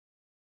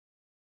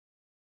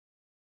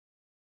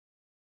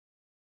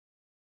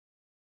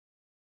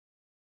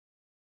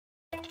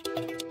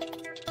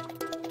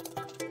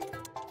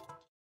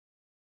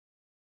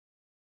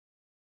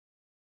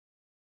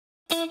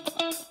So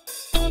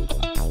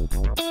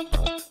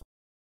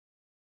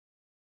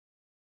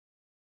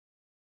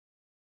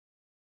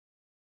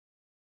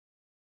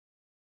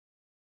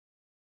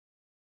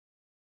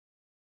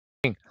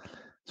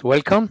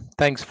welcome.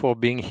 Thanks for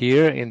being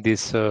here in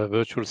this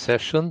virtual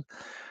session.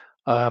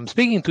 I'm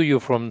speaking to you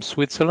from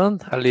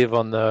Switzerland. I live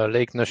on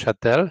Lake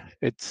Neuchâtel.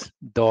 It's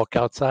dark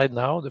outside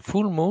now. The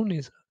full moon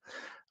is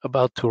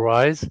about to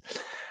rise.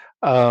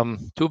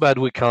 Too bad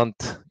we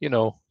can't,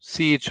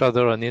 see each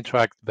other and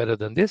interact better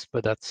than this,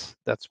 but that's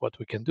what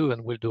we can do,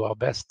 and we'll do our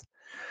best.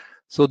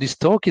 So this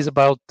talk is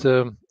about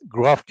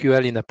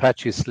GraphQL in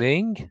Apache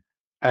Sling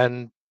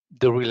and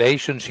the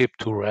relationship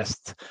to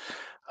REST,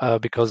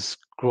 because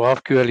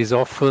GraphQL is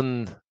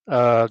often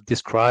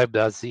described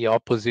as the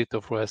opposite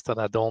of REST, and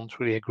I don't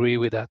really agree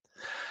with that.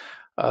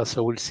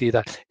 So we'll see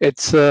that.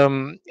 It's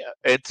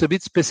a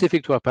bit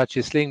specific to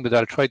Apache Sling, but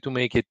I'll try to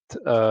make it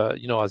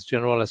as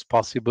general as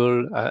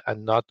possible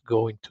and not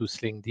go into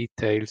Sling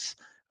details.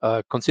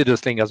 Consider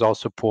Sling as our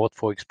support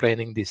for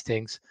explaining these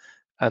things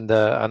and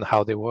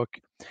how they work.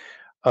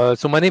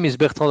 So my name is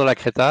Bertrand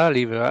Delacretaz. I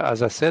live,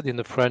 as I said, in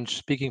the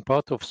French-speaking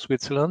part of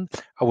Switzerland.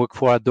 I work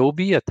for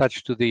Adobe,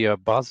 attached to the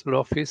Basel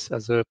office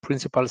as a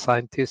principal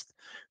scientist,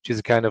 which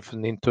is kind of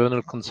an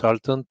internal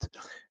consultant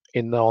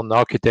on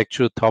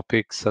architecture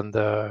topics and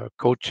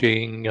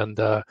coaching and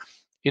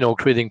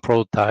creating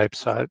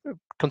prototypes. I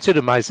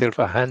consider myself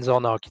a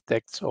hands-on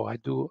architect, so I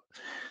do.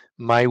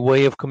 My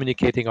way of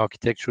communicating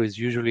architecture is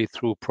usually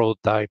through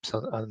prototypes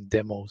and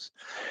demos.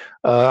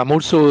 I'm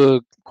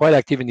also quite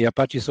active in the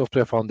Apache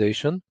Software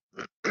Foundation.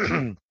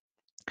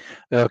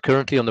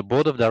 Currently on the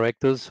board of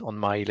directors on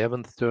my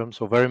 11th term,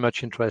 so very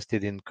much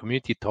interested in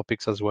community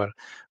topics as well.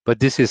 But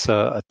this is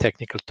a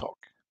technical talk.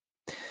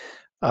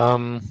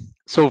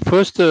 So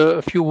first,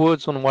 a few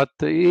words on what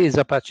is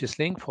Apache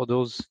Sling for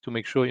those to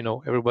make sure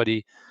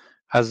everybody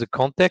has the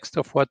context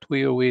of what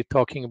we're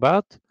talking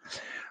about.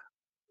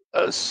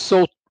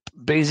 So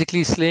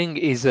basically, Sling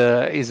is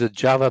a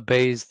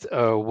Java-based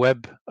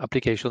web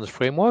applications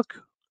framework.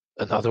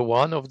 Another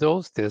one of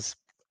those. There's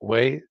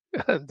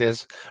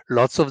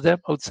lots of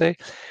them, I would say.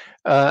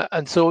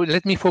 And so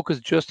let me focus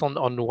just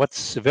on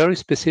what's very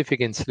specific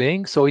in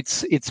Sling. So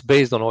it's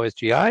based on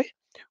OSGI,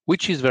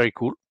 which is very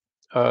cool.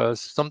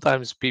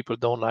 Sometimes people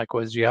don't like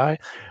OSGI.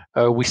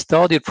 We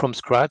started from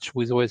scratch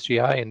with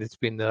OSGI, and it's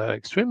been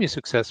extremely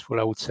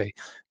successful, I would say.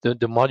 The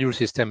module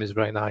system is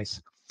very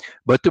nice.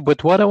 But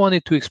what I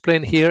wanted to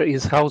explain here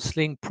is how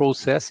Sling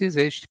processes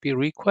HTTP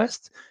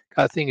requests.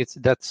 I think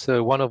that's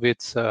one of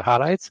its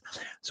highlights.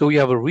 So we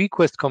have a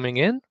request coming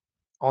in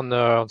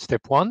on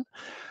step one.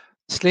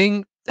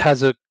 Sling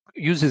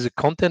uses a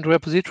content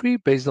repository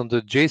based on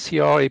the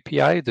JCR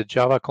API, the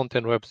Java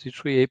Content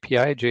Repository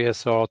API,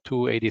 JSR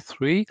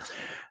 283.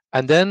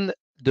 And then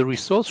the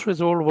resource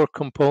resolver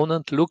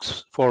component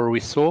looks for a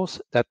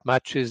resource that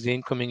matches the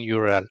incoming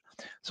URL.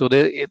 So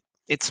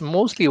it's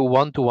mostly a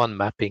one-to-one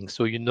mapping.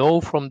 So you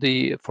know from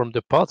the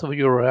part of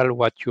URL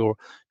what you're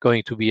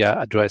going to be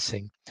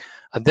addressing.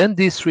 And then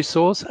this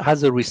resource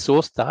has a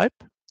resource type.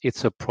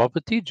 It's a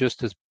property,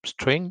 just a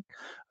string,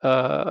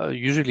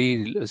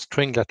 usually a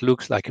string that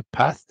looks like a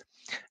path.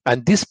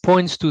 And this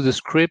points to the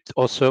script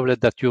or servlet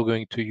that you're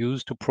going to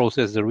use to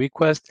process the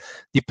request,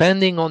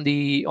 depending on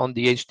the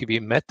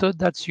HTTP method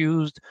that's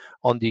used,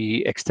 on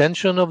the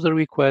extension of the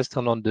request,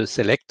 and on the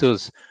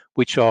selectors,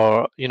 which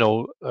are,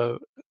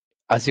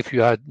 as if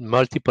you had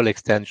multiple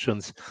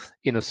extensions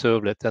in a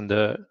servlet, and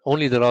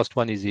only the last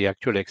one is the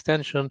actual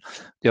extension.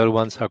 The other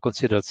ones are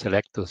considered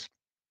selectors.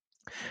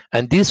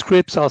 And these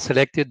scripts are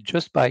selected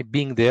just by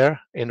being there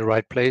in the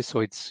right place. So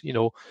it's,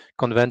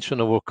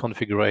 convention over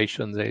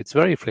configuration. It's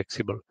very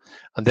flexible.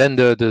 And then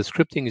the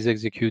scripting is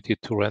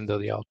executed to render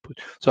the output.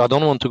 So I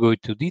don't want to go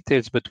into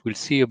details, but we'll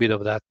see a bit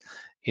of that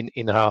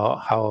in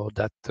how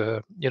that,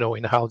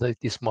 in how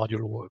this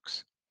module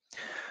works.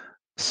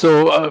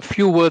 So a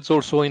few words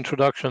also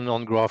introduction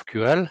on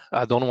GraphQL.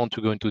 I don't want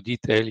to go into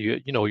detail.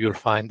 You'll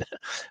find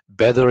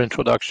better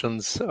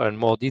introductions and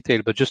more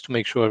detail, but just to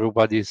make sure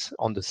everybody's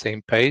on the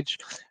same page,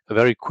 a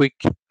very quick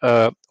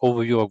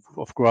overview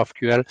of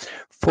GraphQL,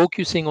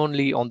 focusing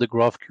only on the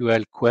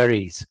GraphQL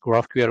queries.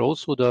 GraphQL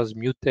also does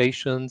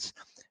mutations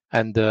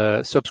and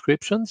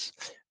subscriptions,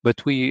 but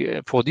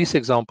for this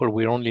example,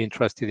 we're only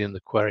interested in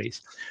the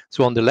queries.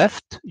 So on the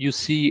left, you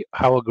see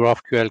how a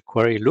GraphQL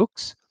query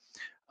looks.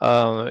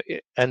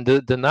 And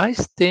the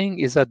nice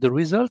thing is that the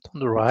result on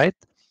the right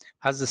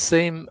has the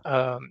same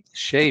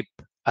shape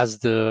as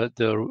the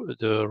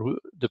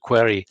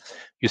query.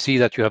 You see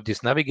that you have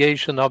this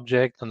navigation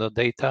object on the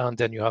data, and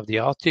then you have the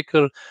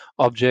article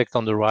object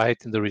on the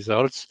right in the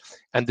results.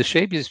 And the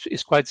shape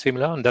is quite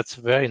similar, and that's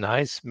very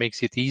nice.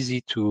 Makes it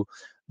easy to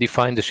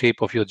define the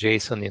shape of your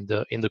JSON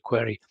in the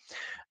query.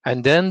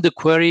 And then the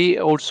query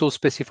also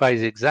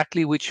specifies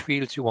exactly which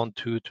fields you want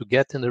to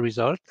get in the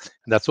result.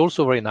 And that's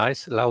also very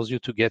nice, allows you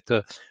to get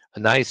a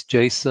nice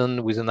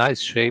JSON with a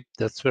nice shape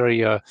that's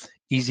very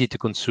easy to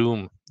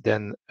consume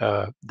then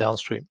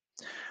downstream.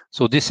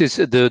 So this is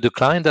the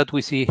client that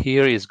we see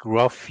here is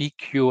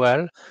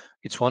GraphQL.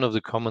 It's one of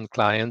the common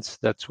clients.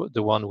 That's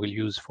the one we'll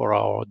use for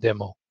our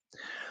demo.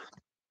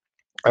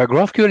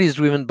 GraphQL is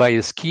driven by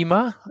a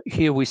schema.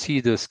 Here we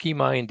see the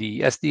schema in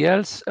the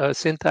SDL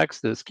syntax,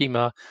 the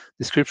schema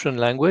description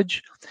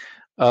language.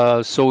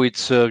 So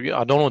it's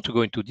I don't want to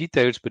go into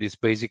details, but it's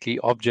basically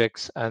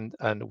objects and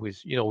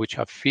with which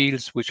have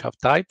fields, which have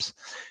types,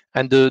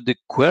 and the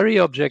query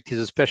object is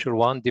a special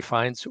one,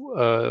 defines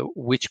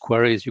which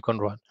queries you can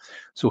run.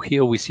 So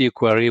here we see a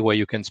query where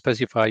you can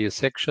specify a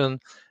section,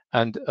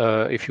 and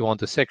if you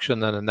want a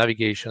section and a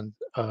navigation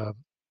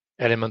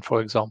element,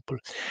 for example.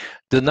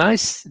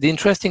 The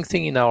interesting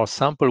thing in our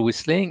sample with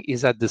Sling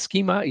is that the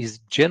schema is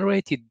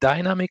generated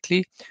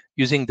dynamically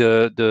using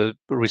the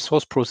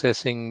resource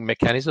processing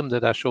mechanism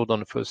that I showed on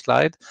the first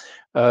slide,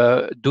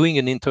 doing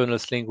an internal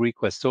Sling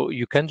request. So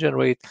you can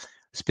generate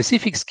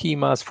specific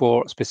schemas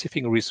for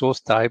specific resource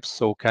types,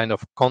 so kind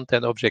of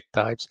content object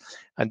types,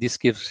 and this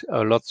gives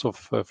lots of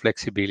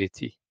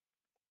flexibility.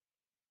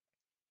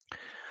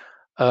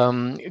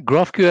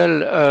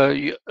 GraphQL,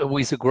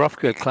 with a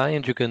GraphQL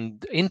client, you can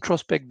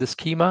introspect the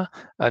schema,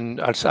 and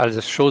I'll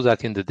just show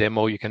that in the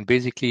demo. You can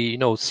basically,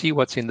 see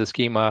what's in the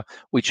schema,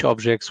 which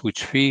objects,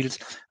 which fields,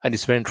 and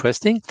it's very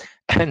interesting.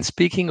 And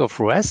speaking of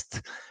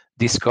REST,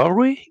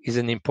 discovery is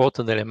an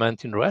important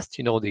element in REST.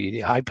 The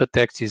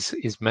hypertext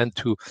is meant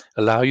to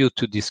allow you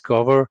to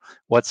discover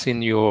what's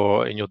in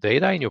your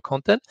data, in your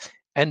content.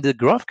 And the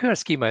GraphQL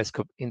schema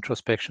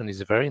introspection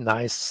is a very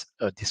nice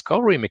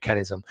discovery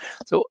mechanism.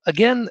 So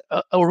again,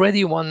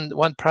 already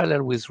one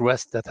parallel with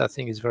REST that I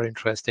think is very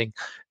interesting,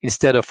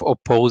 instead of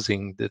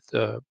opposing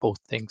both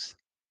things.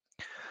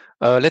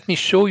 Let me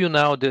show you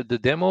now the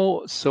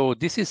demo. So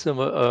this is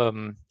a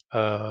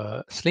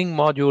Sling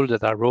module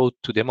that I wrote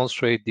to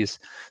demonstrate this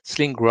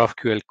Sling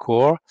GraphQL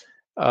core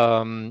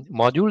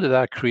module that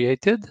I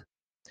created.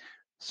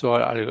 So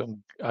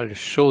I'll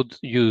show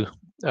you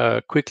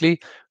quickly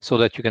so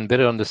that you can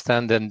better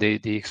understand then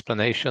the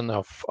explanation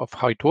of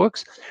how it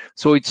works.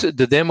 So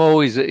the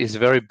demo is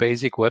very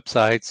basic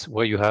websites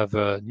where you have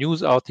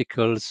news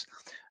articles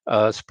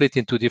split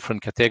into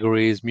different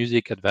categories,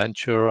 music,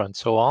 adventure, and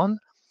so on.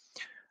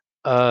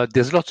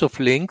 There's lots of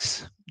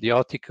links. The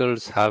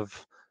articles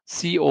have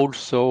see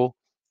also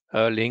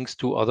links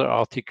to other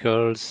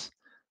articles.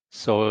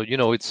 So,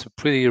 it's a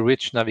pretty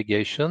rich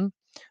navigation.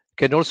 You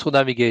can also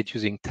navigate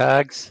using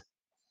tags.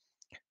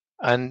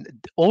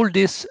 And all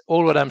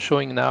what I'm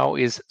showing now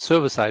is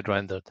server-side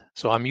rendered.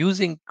 So I'm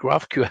using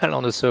GraphQL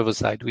on the server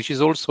side, which is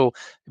also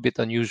a bit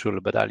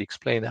unusual, but I'll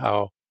explain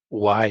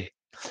why.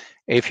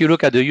 If you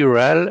look at the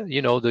URL,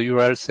 the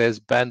URL says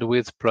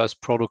bandwidth plus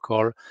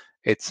protocol.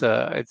 It's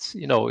a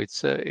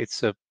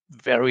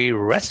very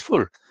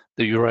RESTful.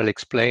 The URL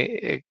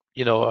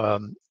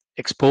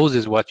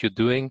exposes what you're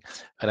doing,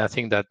 and I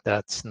think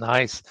that's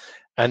nice.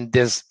 And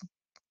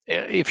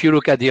if you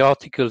look at the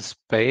articles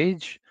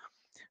page,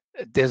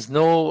 there's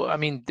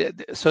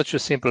such a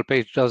simple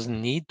page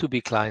doesn't need to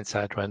be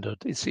client-side rendered.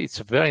 It's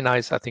very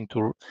nice, I think,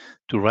 to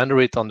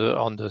render it on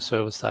the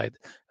server side.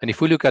 And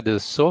if we look at the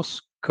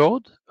source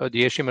code, the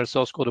HTML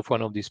source code of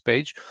one of these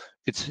page,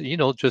 it's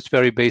just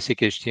very basic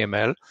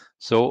HTML.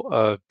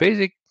 So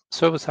basic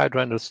server-side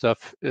render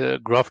stuff,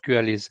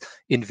 GraphQL is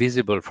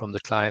invisible from the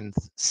client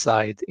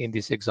side in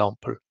this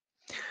example.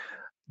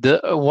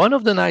 One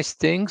of the nice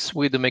things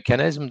with the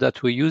mechanism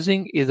that we're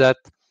using is that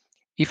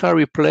if I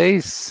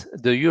replace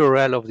the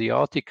URL of the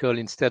article,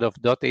 instead of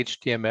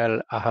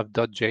 .html, I have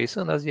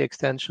 .json as the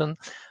extension,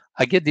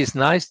 I get this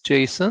nice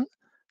JSON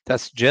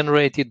that's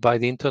generated by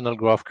the internal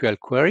GraphQL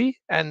query,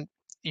 and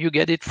you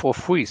get it for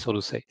free, so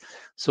to say.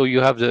 So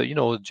you have the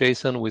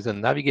JSON with a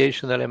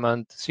navigation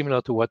element,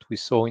 similar to what we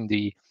saw in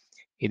the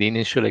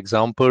initial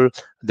example,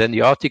 then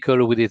the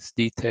article with its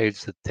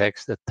details, the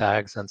text, the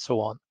tags, and so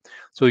on.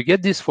 So you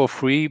get this for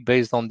free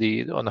based on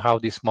how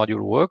this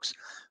module works,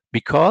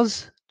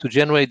 because to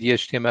generate the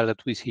HTML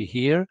that we see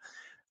here,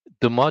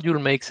 the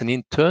module makes an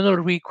internal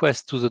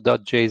request to the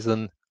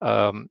 .json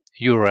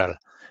URL,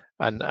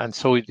 and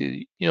so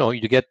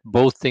you get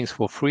both things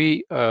for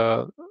free,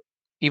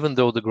 even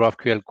though the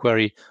GraphQL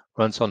query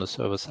runs on the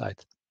server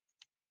side.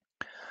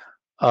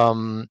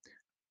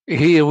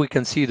 Here we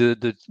can see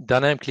the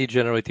dynamically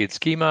generated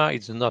schema.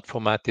 It's not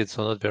formatted,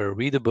 so not very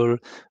readable,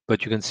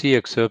 but you can see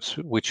excerpts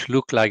which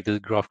look like the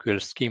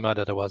GraphQL schema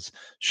that I was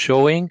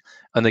showing.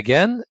 And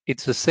again,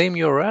 it's the same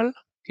URL.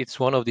 It's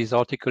one of these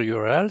article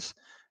URLs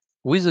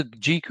with a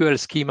GQL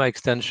schema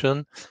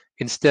extension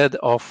instead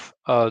of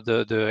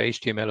the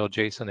HTML or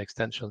JSON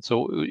extension.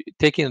 So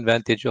taking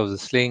advantage of the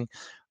Sling,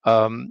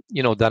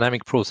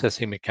 dynamic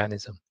processing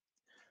mechanism.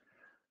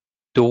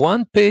 The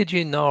one page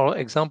in our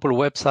example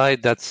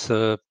website that's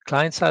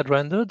client-side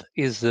rendered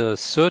is a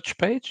search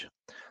page.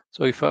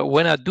 So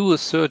when I do a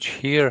search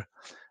here,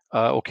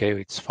 okay,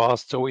 it's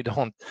fast, so we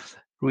don't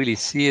really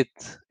see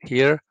it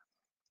here.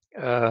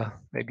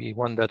 Maybe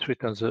one that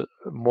returns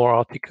more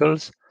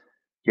articles.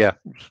 Yeah,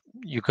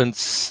 you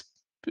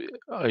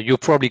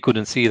probably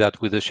couldn't see that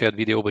with the shared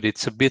video, but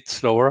it's a bit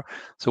slower.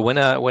 So when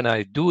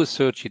I do a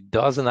search, it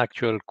does an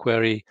actual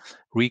query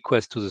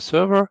request to the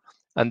server,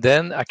 And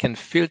then I can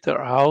filter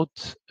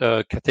out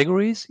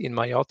categories in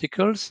my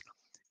articles.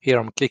 Here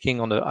I'm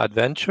clicking on the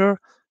adventure,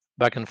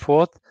 back and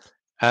forth.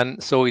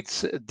 And so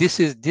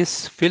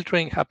this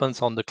filtering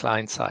happens on the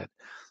client side.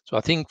 So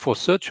I think for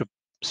such a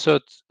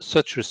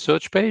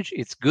search page,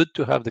 it's good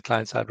to have the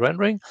client side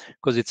rendering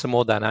because it's a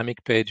more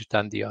dynamic page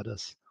than the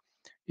others.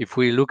 If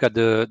we look at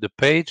the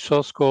page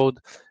source code,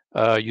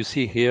 you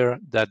see here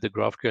that the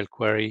GraphQL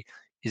query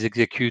is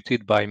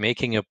executed by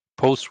making a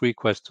post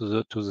request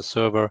to the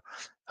server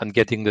and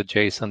getting the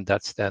JSON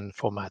that's then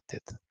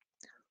formatted.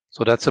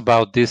 So that's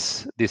about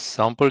this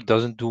sample. It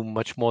doesn't do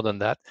much more than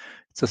that.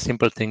 It's a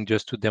simple thing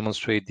just to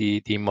demonstrate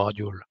the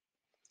module.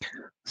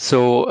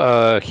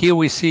 So here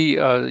we see,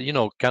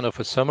 kind of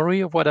a summary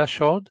of what I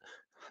showed.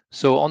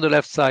 So on the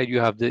left side, you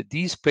have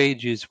these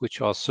pages which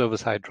are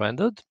server-side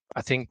rendered.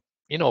 I think,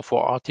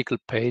 for article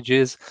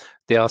pages,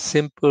 they are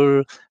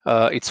simple.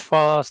 It's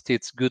fast.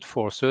 It's good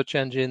for search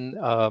engine,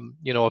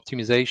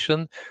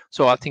 optimization.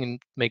 So I think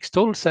it makes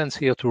total sense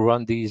here to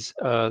run these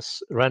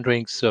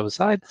renderings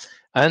server-side.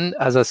 And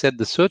as I said,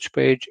 the search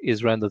page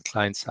is rendered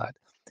client-side.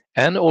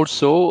 And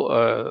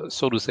also,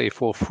 so to say,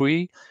 for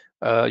free,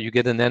 you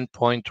get an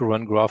endpoint to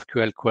run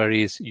GraphQL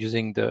queries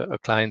using a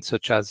client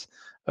such as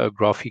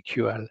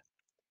GraphQL.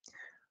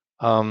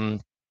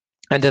 And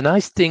the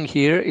nice thing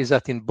here is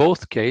that in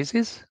both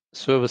cases,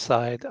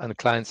 server-side and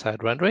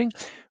client-side rendering,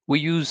 we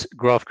use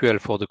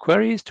GraphQL for the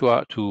queries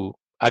to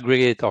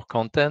aggregate our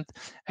content,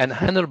 and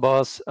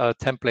handlebars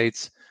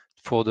templates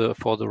for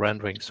the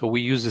rendering. So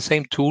we use the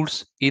same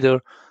tools either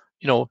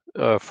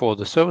for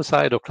the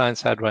server-side or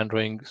client-side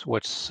rendering,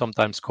 what's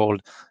sometimes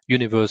called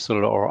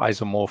universal or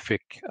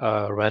isomorphic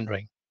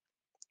rendering.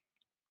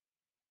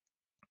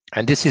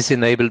 And this is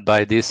enabled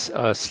by this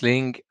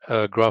Sling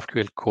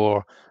GraphQL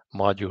core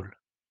module.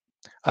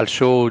 I'll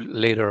show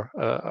later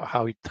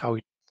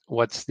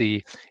what's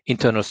the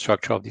internal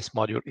structure of this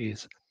module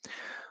is.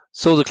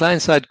 So the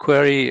client-side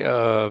query,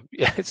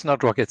 it's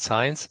not rocket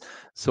science.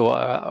 So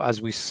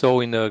as we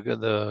saw in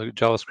the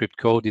JavaScript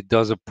code, it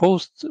does a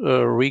post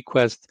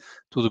request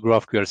to the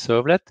GraphQL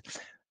servlet.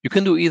 You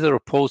can do either a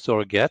post or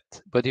a get,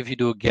 but if you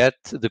do a get,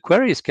 the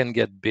queries can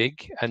get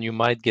big, and you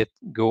might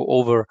go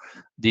over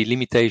the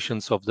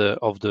limitations of the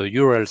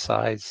URL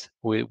size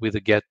with a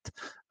get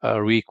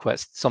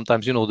request.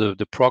 Sometimes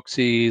the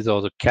proxies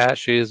or the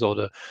caches or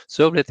the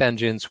servlet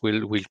engines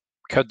will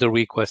cut the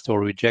request or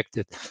reject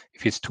it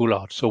if it's too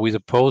large. So with a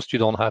post, you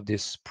don't have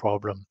this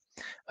problem.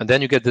 And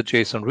then you get the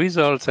JSON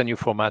results and you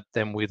format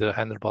them with a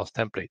handlebars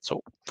template.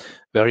 So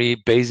very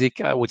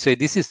basic. I would say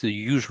this is the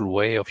usual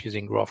way of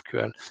using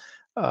GraphQL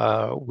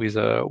with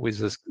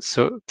a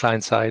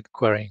client-side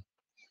querying.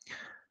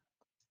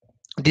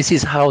 This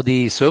is how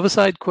the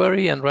server-side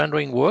query and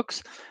rendering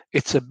works.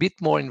 It's a bit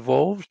more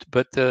involved,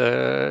 but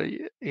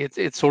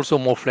it's also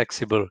more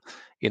flexible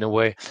in a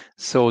way.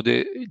 So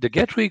the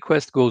GET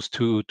request goes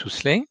to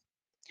Sling.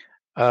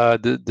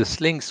 The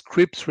Sling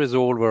scripts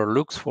resolver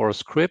looks for a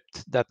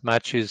script that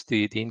matches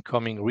the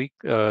incoming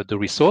the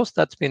resource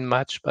that's been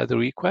matched by the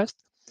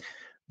request.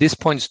 This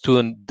points to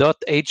an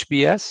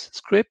 .hbs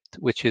script,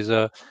 which is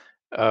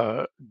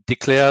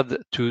declared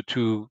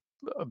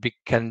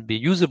can be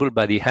usable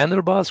by the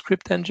handlebars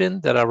script engine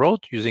that I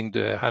wrote using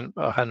the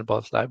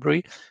handlebars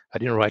library. I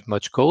didn't write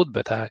much code,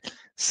 but I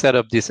set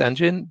up this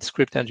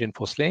script engine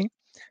for Sling.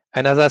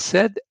 And as I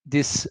said,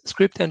 this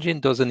script engine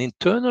does an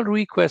internal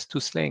request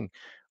to Sling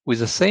with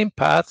the same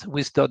path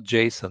with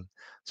 .json.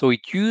 So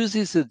it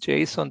uses the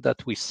JSON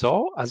that we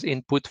saw as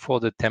input for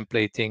the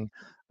templating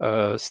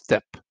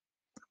step.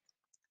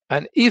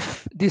 And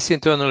if this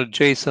internal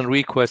JSON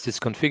request is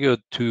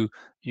configured to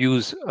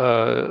use,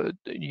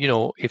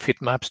 if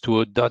it maps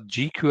to a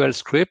 .gql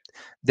script,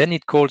 then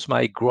it calls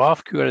my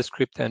GraphQL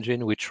script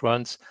engine, which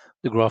runs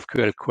the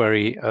GraphQL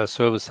query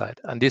server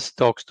side. And this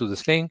talks to the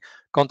Sling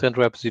content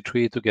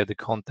repository to get the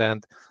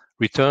content,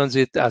 returns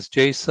it as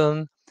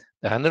JSON.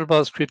 The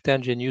handlebar script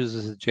engine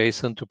uses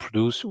JSON to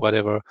produce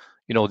whatever,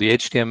 the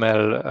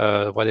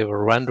HTML,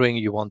 whatever rendering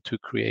you want to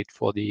create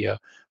for the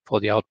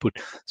output.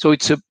 So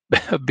it's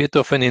a bit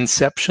of an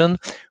inception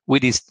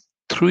with these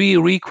 3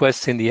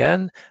 requests in the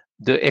end.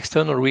 The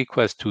external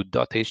request to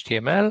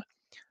 .html,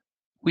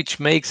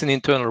 which makes an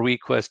internal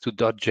request to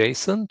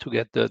 .json to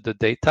get the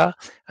data,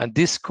 and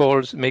this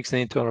makes an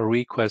internal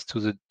request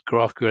to the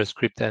GraphQL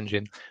script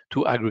engine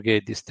to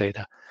aggregate this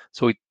data.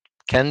 So it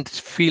can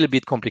feel a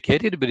bit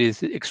complicated, but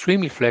it's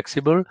extremely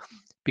flexible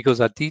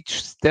because at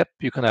each step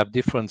you can have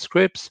different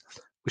scripts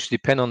which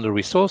depend on the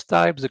resource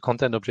types, the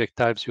content object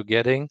types you're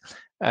getting,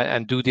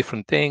 and do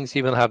different things,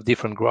 even have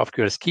different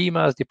GraphQL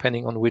schemas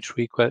depending on which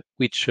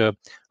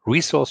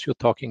resource you're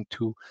talking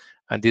to.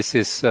 And this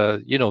is,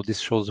 this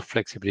shows the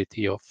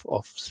flexibility of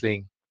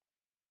Sling.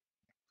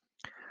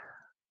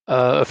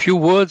 A few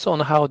words on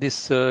how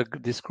this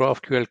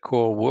GraphQL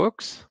core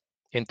works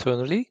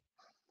internally.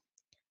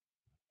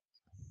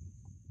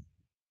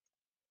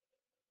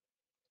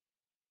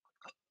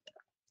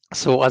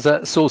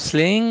 So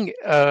Sling,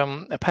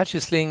 Apache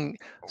Sling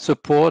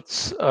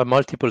supports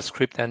multiple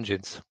script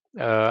engines.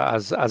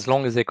 as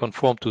long as they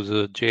conform to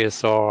the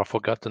JSR. I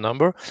forgot the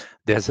number.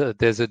 There's a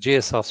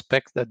JSR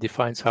spec that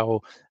defines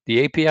how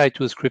the API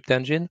to a script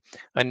engine,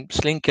 and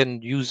Sling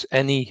can use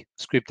any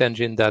script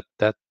engine that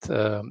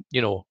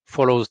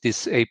follows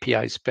this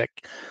API spec.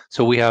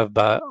 So we have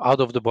out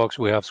of the box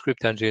we have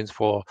script engines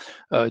for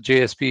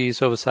JSP,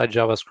 server-side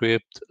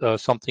JavaScript,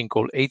 something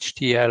called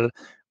HTL,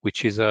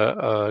 which is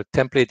a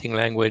templating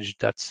language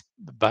that's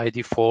by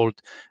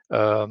default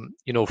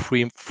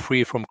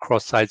free from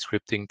cross-site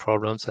scripting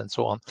problems and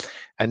so on.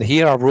 And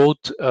here I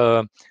wrote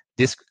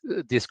this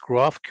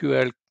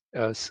GraphQL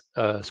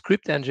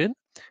script engine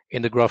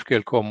in the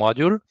GraphQL core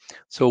module,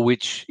 so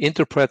which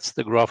interprets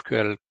the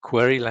GraphQL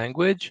query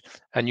language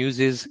and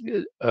uses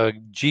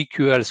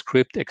GQL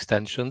script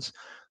extensions.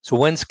 So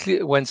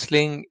when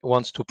Sling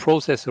wants to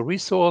process a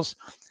resource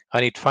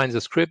and it finds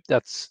a script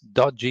that's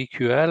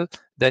 .gql,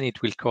 then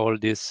it will call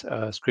this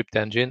script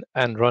engine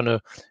and run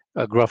a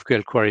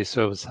GraphQL query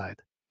server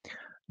side.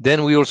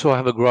 Then we also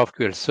have a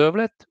GraphQL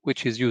servlet,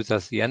 which is used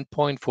as the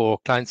endpoint for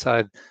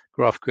client-side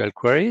GraphQL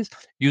queries,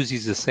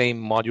 uses the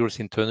same modules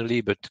internally,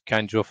 but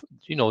kind of,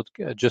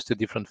 just a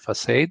different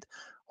facade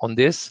on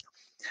this.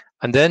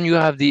 And then you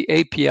have the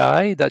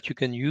API that you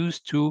can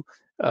use to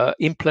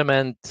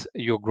implement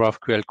your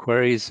GraphQL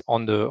queries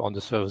on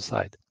the server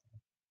side.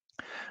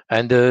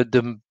 And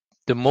the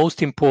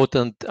most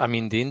important,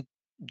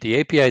 the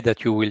API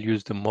that you will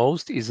use the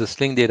most is the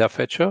Sling data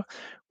fetcher,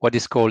 what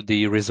is called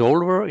the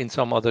resolver in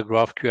some other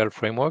GraphQL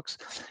frameworks,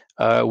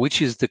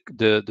 which is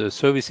the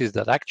services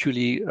that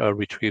actually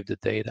retrieve the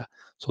data.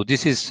 So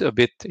this is a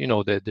bit,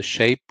 the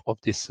shape of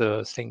this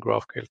Sling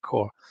GraphQL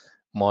core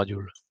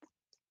module.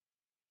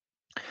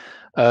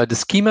 The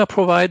schema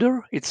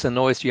provider, it's an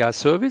OSGI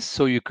service,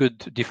 so you could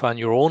define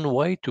your own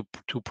way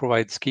to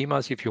provide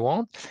schemas if you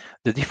want.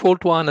 The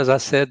default one, as I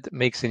said,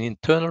 makes an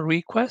internal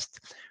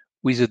request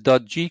with a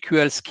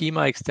 .gql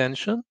schema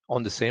extension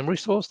on the same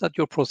resource that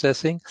you're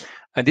processing.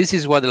 And this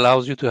is what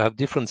allows you to have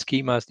different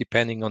schemas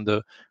depending on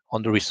the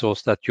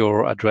resource that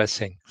you're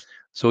addressing.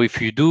 So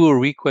if you do a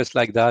request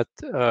like that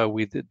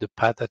with the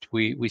path that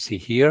we see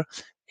here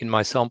in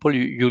my sample,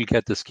 you'll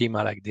get the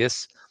schema like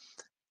this.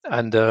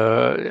 And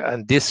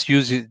this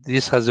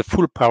has the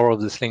full power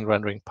of the Sling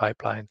rendering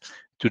pipeline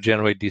to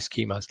generate these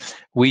schemas.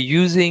 We're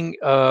using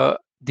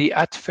the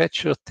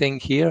 @fetcher thing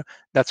here.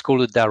 That's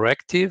called a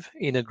directive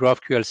in a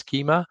GraphQL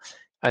schema,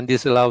 and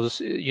this allows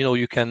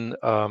you can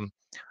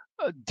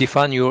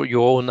define your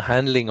own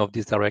handling of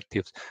these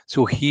directives.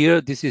 So here,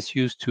 this is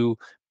used to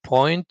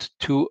point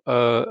to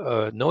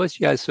an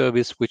OSGI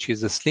service, which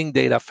is a Sling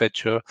data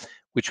fetcher,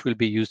 which will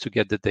be used to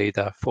get the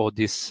data for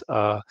this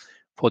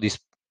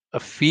a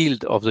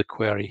field of the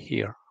query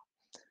here.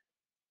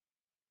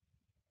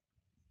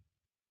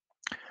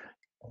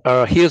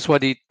 Here's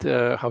what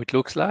how it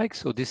looks like.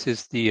 So this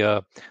is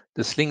the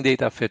Sling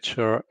data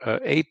fetcher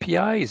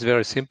API. Is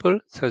very simple.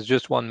 It has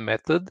just one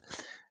method.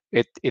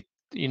 It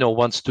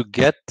wants to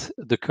get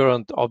the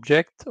current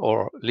object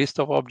or list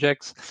of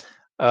objects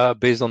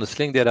based on the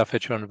Sling data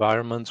fetcher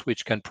environments,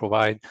 which can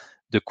provide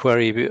the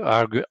query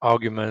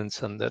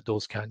arguments and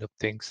those kind of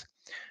things.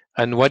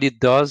 And what it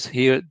does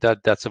here,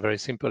 that's a very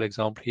simple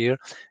example here.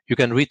 You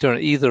can return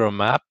either a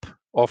map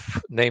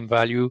of name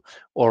value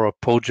or a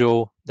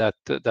POJO that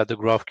the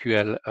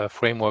GraphQL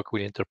framework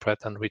will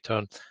interpret and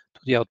return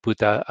to the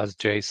output as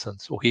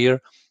JSON. So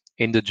here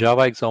in the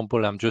Java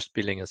example, I'm just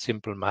building a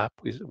simple map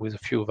with a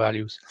few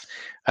values.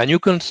 And you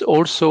can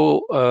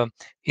also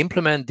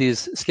implement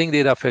these Sling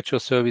data fetcher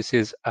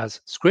services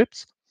as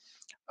scripts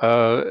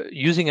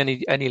using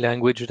any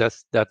language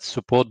that's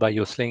supported by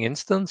your Sling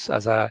instance,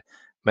 as I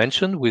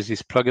mentioned, with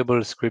these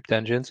pluggable script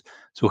engines.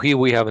 So here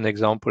we have an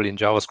example in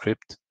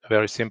JavaScript,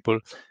 very simple,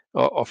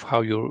 of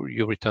how you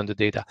return the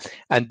data.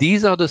 And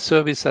these are the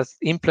services that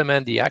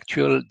implement the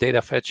actual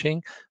data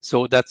fetching.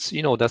 So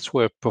that's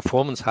where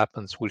performance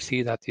happens. We'll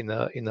see that in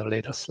a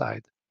later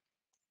slide.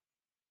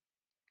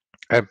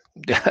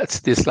 That's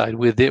this slide.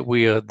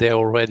 We are there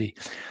already.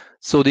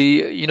 So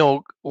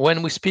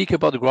when we speak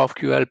about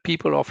GraphQL,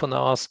 people often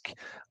ask,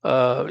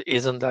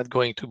 isn't that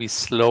going to be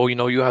slow?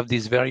 You have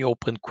these very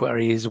open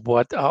queries.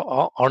 What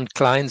aren't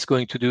clients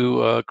going to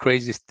do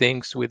crazy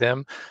things with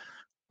them?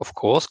 Of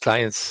course,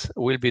 clients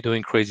will be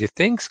doing crazy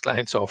things.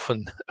 Clients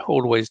often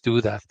always do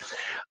that.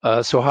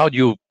 So how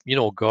do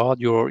you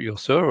guard your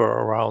server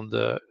around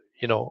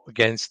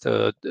against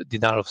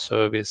denial of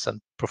service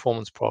and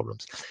performance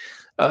problems?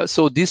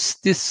 So this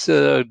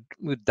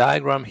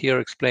diagram here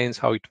explains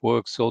how it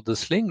works. So the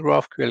Sling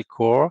GraphQL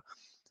core,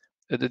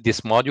 this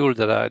module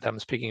that I'm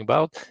speaking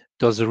about,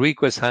 does the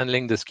request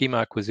handling, the schema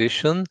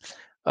acquisition,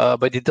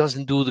 but it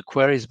doesn't do the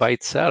queries by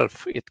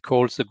itself. It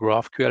calls the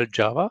GraphQL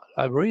Java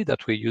library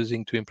that we're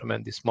using to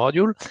implement this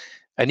module.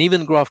 And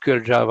even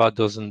GraphQL Java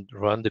doesn't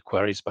run the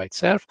queries by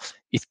itself.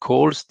 It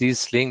calls these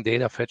Sling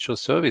data fetcher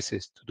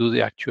services to do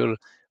the actual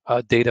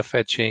data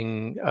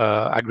fetching,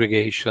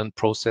 aggregation,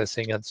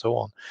 processing, and so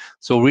on.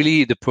 So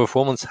really, the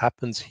performance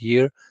happens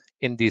here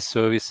in these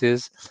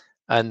services.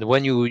 And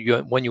when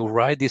you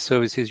write these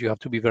services, you have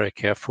to be very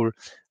careful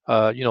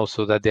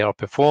so that they are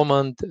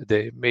performant.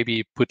 They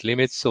maybe put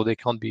limits so they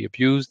can't be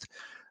abused,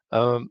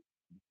 and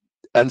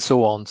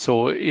so on.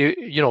 So,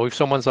 if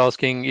someone's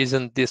asking,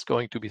 isn't this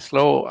going to be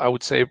slow? I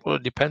would say, well,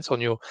 it depends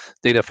on your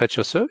data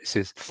fetcher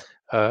services.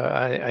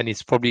 And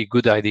it's probably a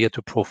good idea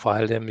to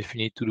profile them if you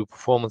need to do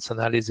performance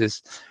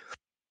analysis.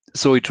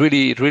 So it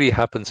really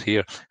happens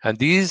here. And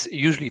these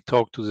usually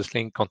talk to the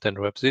Sling content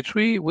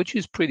repository, which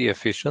is pretty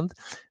efficient,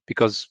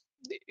 because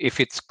if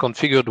it's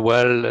configured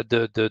well,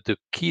 the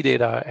key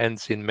data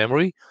ends in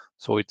memory,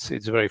 so it's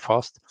very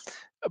fast.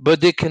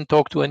 But they can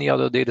talk to any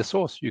other data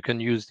source. You can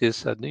use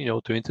this,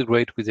 to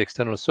integrate with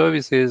external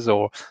services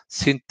or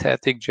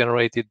synthetic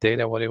generated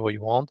data, whatever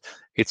you want.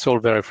 It's all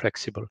very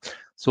flexible.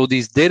 So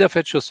these data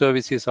fetcher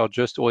services are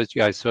just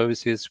OSGI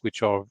services,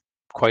 which are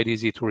quite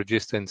easy to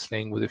register in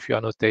Sling with a few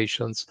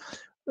annotations.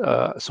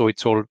 So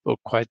it's all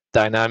quite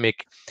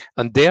dynamic.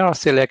 And they are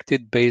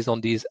selected based on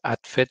these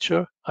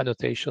 @fetcher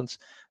annotations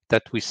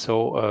that we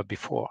saw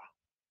before.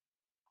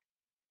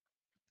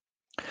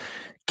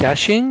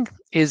 Caching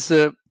is,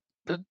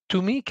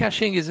 to me,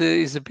 caching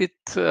is a bit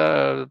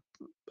of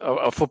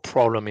a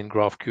problem in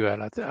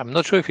GraphQL. I'm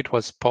not sure if it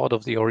was part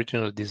of the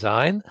original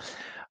design.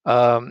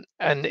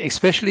 And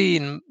especially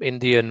in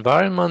the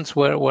environments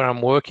where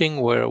I'm working,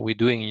 where we're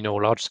doing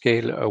large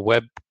scale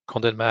web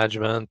content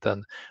management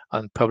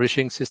and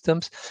publishing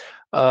systems,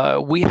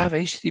 we have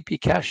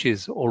HTTP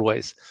caches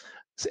always,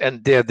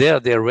 and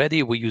they're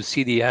ready. We use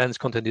CDNs,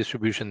 content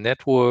distribution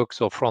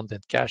networks, or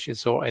front-end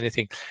caches, or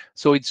anything.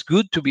 So it's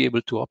good to be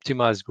able to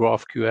optimize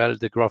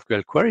the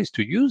GraphQL queries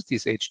to use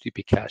these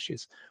HTTP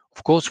caches.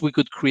 Of course, we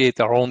could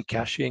create our own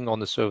caching on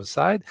the server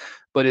side,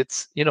 but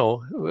it's,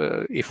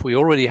 if we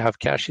already have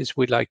caches,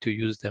 we'd like to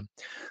use them.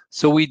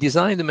 So we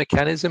designed a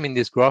mechanism in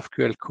this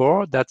GraphQL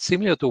core that's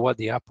similar to what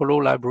the Apollo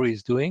library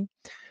is doing.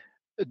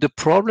 The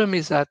problem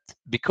is that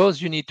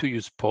because you need to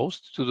use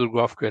post to do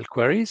GraphQL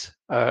queries,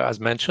 as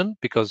mentioned,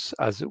 because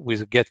as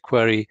with a get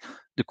query,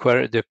 the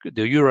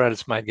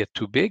URLs might get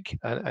too big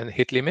and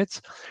hit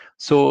limits.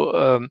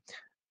 So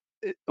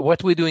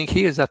what we're doing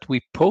here is that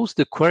we post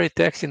the query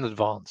text in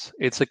advance.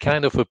 It's a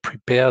kind of a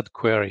prepared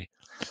query.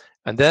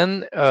 And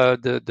then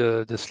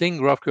the Sling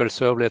GraphQL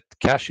servlet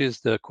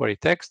caches the query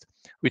text,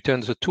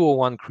 returns a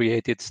 201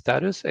 created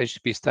status,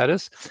 HTTP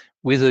status,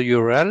 with a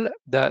URL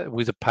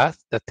with a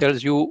path that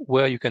tells you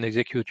where you can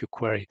execute your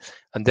query.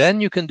 And then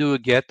you can do a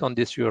get on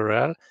this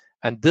URL,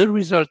 and the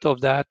result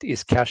of that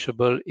is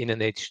cacheable in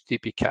an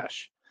HTTP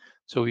cache.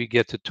 So we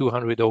get a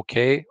 200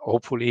 OK,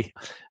 hopefully,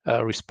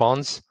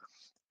 response.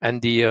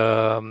 And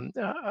and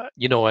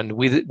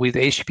with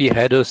HTTP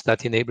headers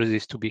that enables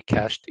this to be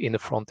cached in a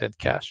front-end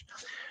cache.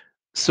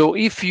 So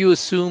if you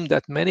assume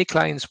that many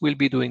clients will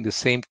be doing the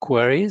same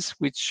queries,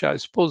 which I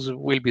suppose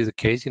will be the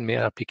case in many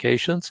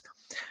applications,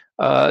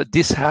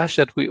 this hash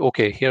that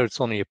here it's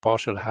only a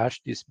partial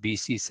hash, this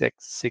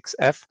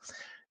BC6F,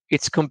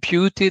 it's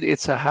computed,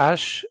 it's a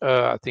hash,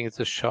 I think it's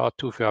a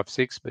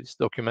SHA-256, but it's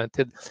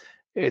documented.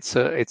 It's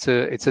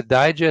a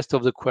digest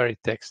of the query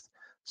text.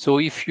 So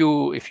if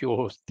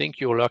you think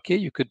you're lucky,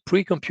 you could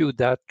pre-compute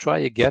that, try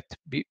a get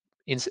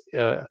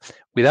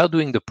without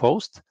doing the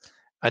post.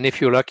 And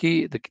if you're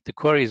lucky, the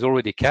query is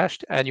already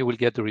cached, and you will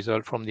get the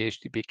result from the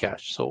HTTP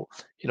cache. So,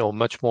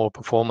 much more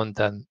performant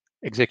than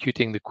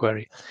executing the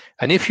query.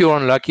 And if you're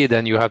unlucky,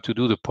 then you have to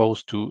do the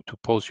post to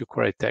post your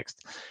query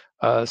text.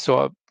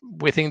 So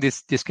we think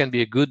this can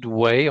be a good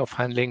way of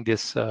handling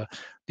this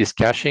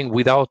caching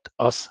without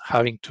us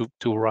having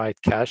to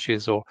write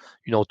caches or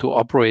to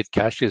operate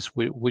caches,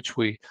 which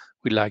we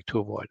like to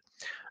avoid.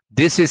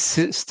 This is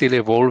still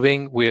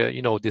evolving. Where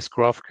this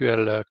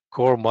GraphQL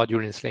core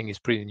module in Sling is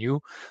pretty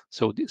new,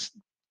 so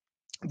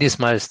this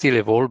might still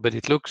evolve, but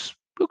it looks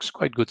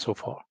quite good so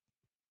far.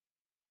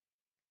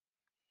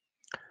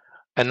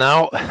 And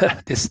now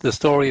this is the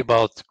story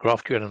about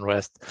GraphQL and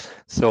REST.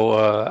 So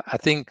I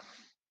think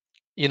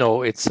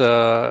it's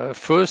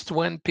first,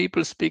 when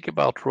people speak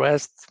about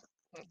REST,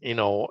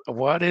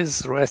 what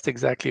is REST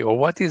exactly, or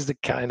what is the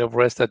kind of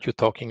REST that you're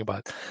talking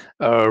about?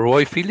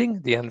 Roy Fielding,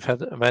 the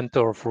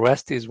inventor of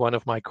REST, is one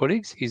of my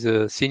colleagues. He's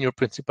a senior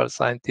principal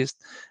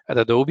scientist at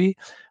Adobe.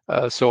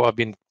 So I've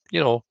been,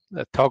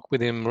 talk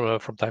with him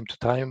from time to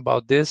time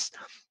about this.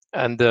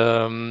 And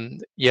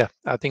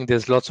I think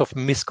there's lots of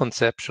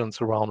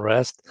misconceptions around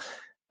REST.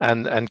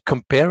 And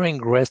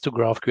comparing REST to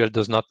GraphQL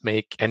does not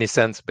make any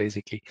sense,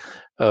 basically.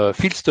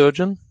 Phil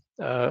Sturgeon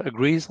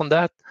agrees on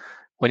that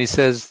when he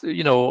says,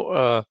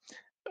 the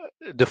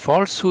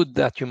falsehood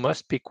that you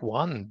must pick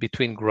one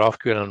between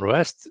GraphQL and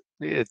REST,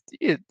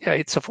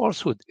 it's a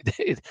falsehood.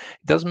 It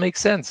doesn't make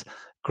sense.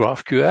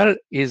 GraphQL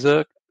is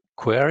a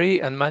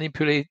query and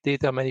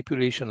data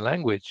manipulation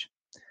language.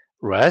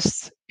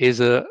 REST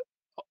is a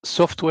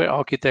software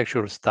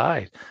architectural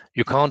style.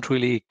 You can't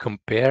really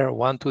compare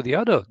one to the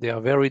other. They are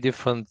very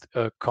different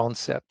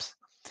concepts.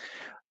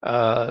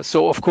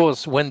 So of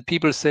course, when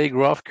people say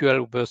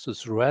GraphQL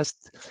versus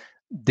REST,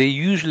 they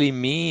usually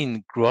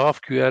mean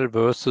GraphQL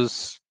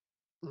versus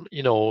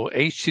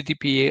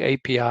HTTP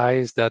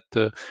APIs that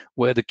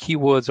where the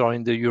keywords are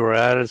in the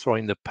URLs or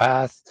in the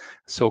path.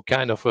 So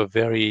kind of a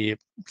very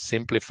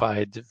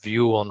simplified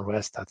view on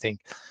REST. I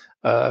think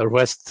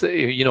REST,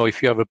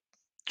 if you have a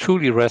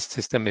truly REST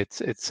system,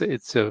 it's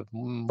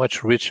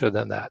much richer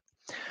than that.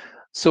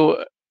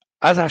 So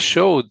as I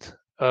showed,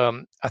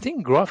 I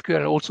think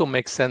GraphQL also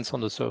makes sense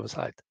on the server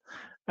side.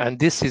 And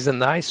this is a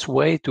nice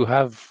way to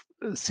have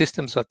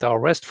systems that are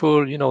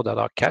RESTful, that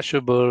are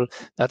cacheable,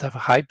 that have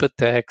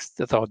hypertext,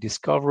 that are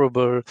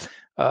discoverable,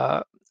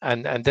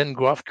 and then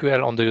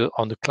GraphQL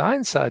on the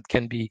client side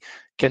can be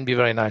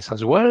very nice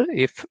as well.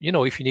 If you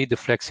need the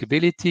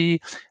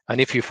flexibility,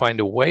 and if you find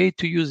a way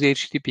to use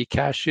HTTP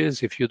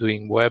caches, if you're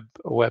doing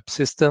web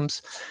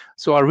systems.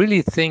 So I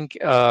really think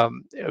a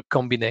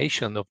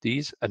combination of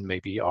these, and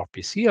maybe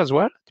RPC as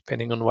well,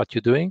 depending on what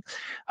you're doing.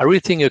 I really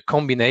think a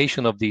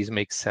combination of these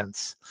makes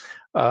sense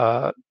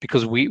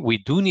because we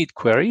do need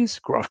queries.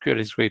 GraphQL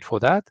is great for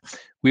that.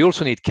 We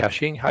also need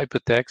caching,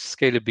 hypertext,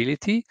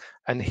 scalability,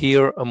 and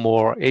here a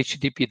more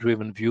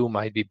HTTP-driven view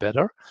might be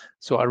better.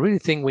 So I really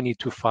think we need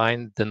to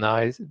find the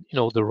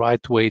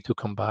right way to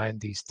combine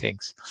these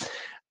things.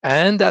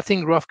 And I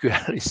think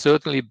GraphQL is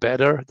certainly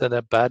better than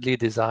a badly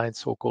designed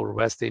so-called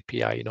REST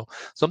API.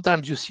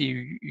 Sometimes you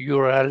see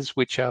URLs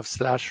which have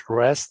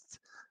 /REST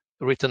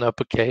written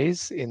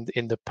uppercase in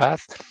the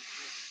path,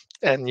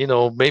 and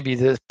maybe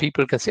the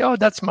people can say, oh,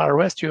 that's my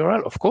REST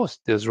URL. Of course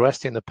there's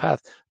REST in the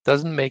path,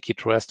 doesn't make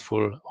it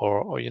RESTful,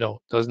 or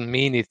doesn't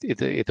mean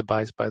it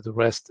abides by the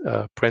REST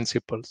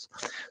principles.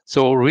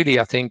 So really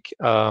I think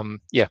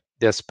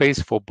there's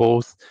space for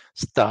both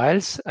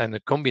styles, and a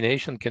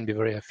combination can be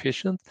very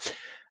efficient.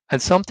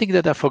 And something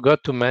that I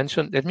forgot to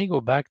mention, let me go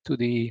back to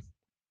the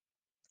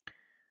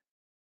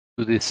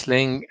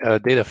Sling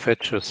data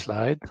fetcher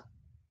slide.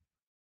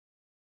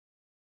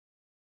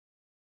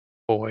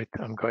 Oh wait,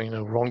 I'm going in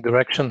the wrong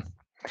direction.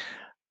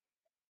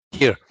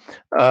 Here.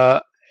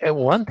 And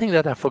one thing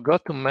that I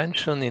forgot to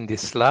mention in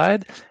this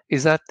slide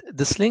is that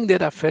the Sling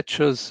data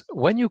fetchers,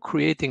 when you're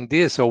creating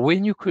this, or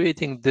when you're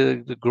creating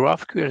the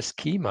GraphQL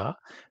schema,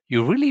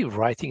 you're really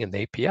writing an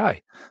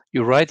API.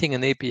 You're writing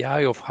an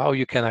API of how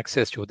you can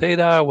access your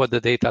data, what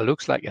the data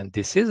looks like, and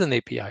this is an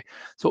API.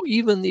 So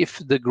even if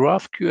the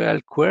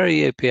GraphQL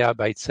query API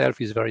by itself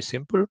is very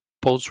simple,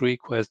 post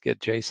request, get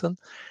JSON,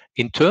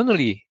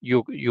 internally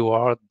you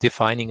are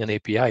defining an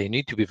API. You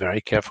need to be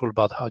very careful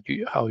about how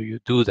you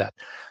do that.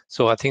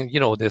 So I think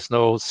there's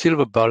no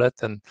silver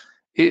bullet, and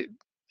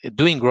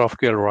doing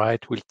GraphQL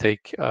right will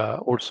take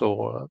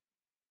also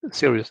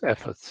serious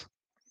efforts.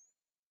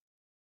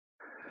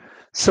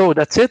 So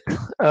that's it.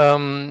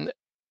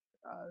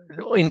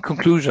 In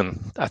conclusion,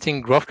 I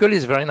think GraphQL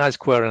is a very nice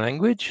query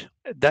language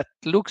that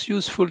looks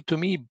useful to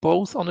me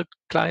both on the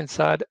client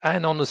side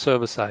and on the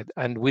server side.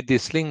 And with the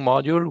Sling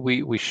module,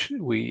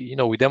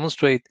 we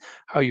demonstrate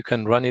how you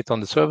can run it on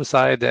the server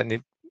side,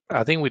 and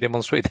I think we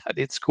demonstrate that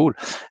it's cool.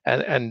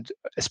 And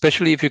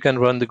especially if you can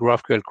run the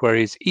GraphQL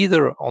queries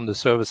either on the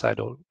server side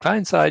or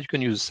client side, you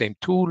can use the same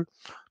tool,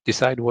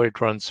 decide where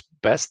it runs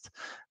best.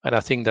 And I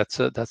think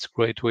that's a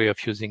great way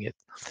of using it.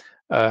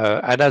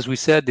 And as we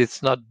said,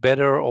 it's not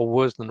better or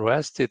worse than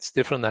REST. It's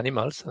different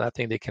animals, and I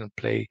think they can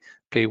play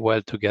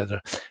well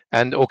together.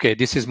 And okay,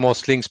 this is more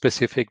Sling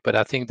specific, but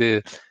I think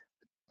the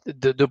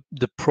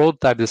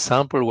prototype, the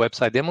sample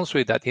website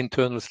demonstrate that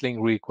internal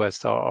Sling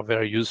requests are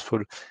very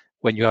useful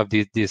when you have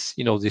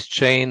this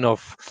chain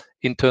of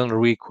internal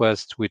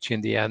requests, which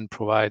in the end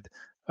provide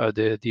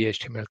the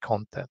HTML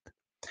content.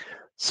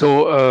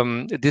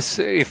 So this,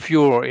 if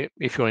you're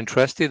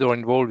interested or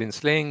involved in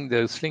Sling,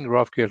 the Sling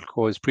GraphQL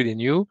core is pretty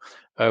new.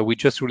 We're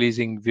just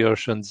releasing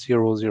version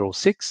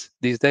 0.06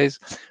 these days,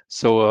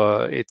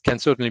 so it can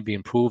certainly be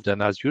improved.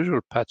 And as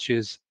usual,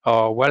 patches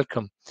are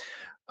welcome.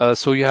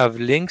 So you have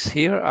links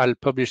here. I'll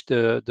publish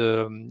the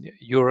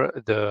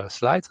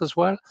slides as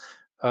well.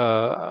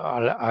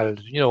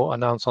 I'll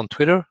announce on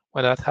Twitter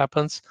when that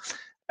happens,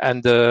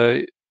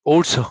 and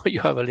also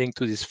you have a link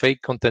to this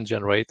fake content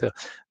generator.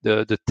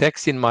 The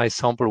text in my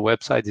sample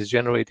website is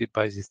generated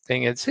by this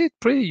thing. It's a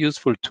pretty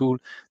useful tool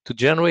to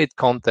generate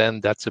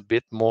content that's a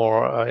bit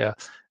more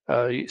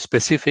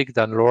specific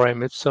than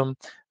lorem ipsum,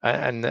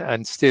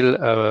 and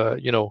still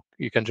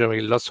you can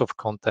generate lots of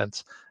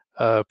contents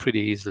pretty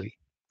easily.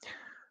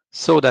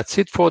 So that's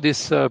it for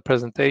this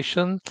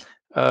presentation.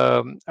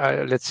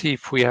 Let's see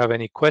if we have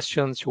any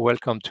questions. You're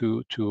welcome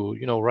to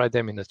write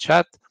them in the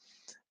chat,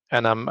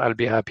 and I'll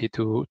be happy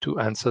to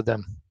answer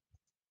them.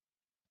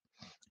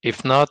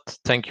 If not,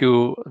 thank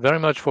you very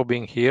much for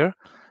being here,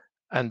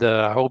 and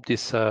I hope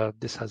this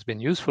has been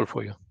useful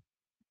for you.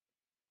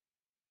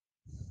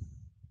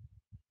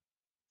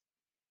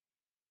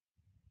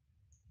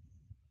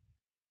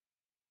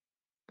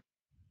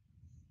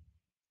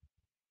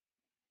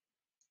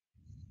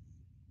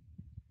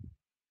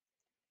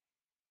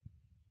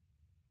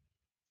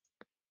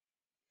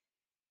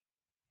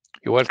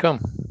 You're welcome.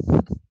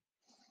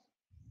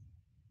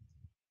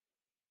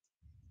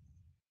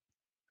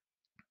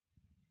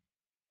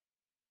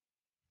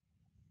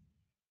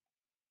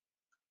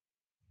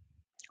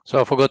 So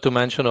I forgot to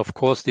mention, of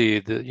course,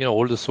 the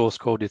all the source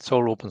code, it's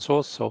all open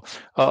source. So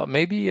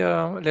maybe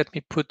let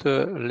me put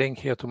a link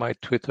here to my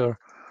Twitter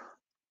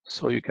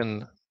so you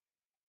can,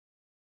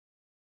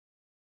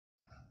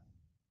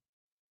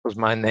 because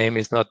my name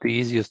is not the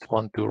easiest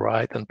one to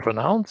write and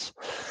pronounce,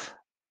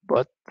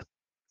 but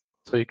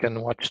so you can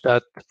watch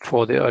that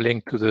for the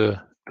link to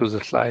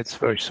the slides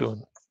very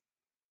soon.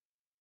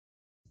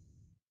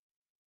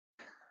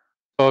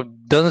 So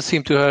doesn't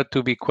seem to have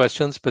to be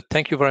questions, but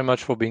thank you very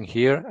much for being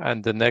here.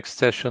 And the next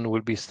session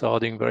will be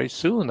starting very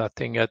soon, I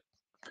think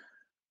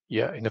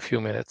in a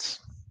few minutes.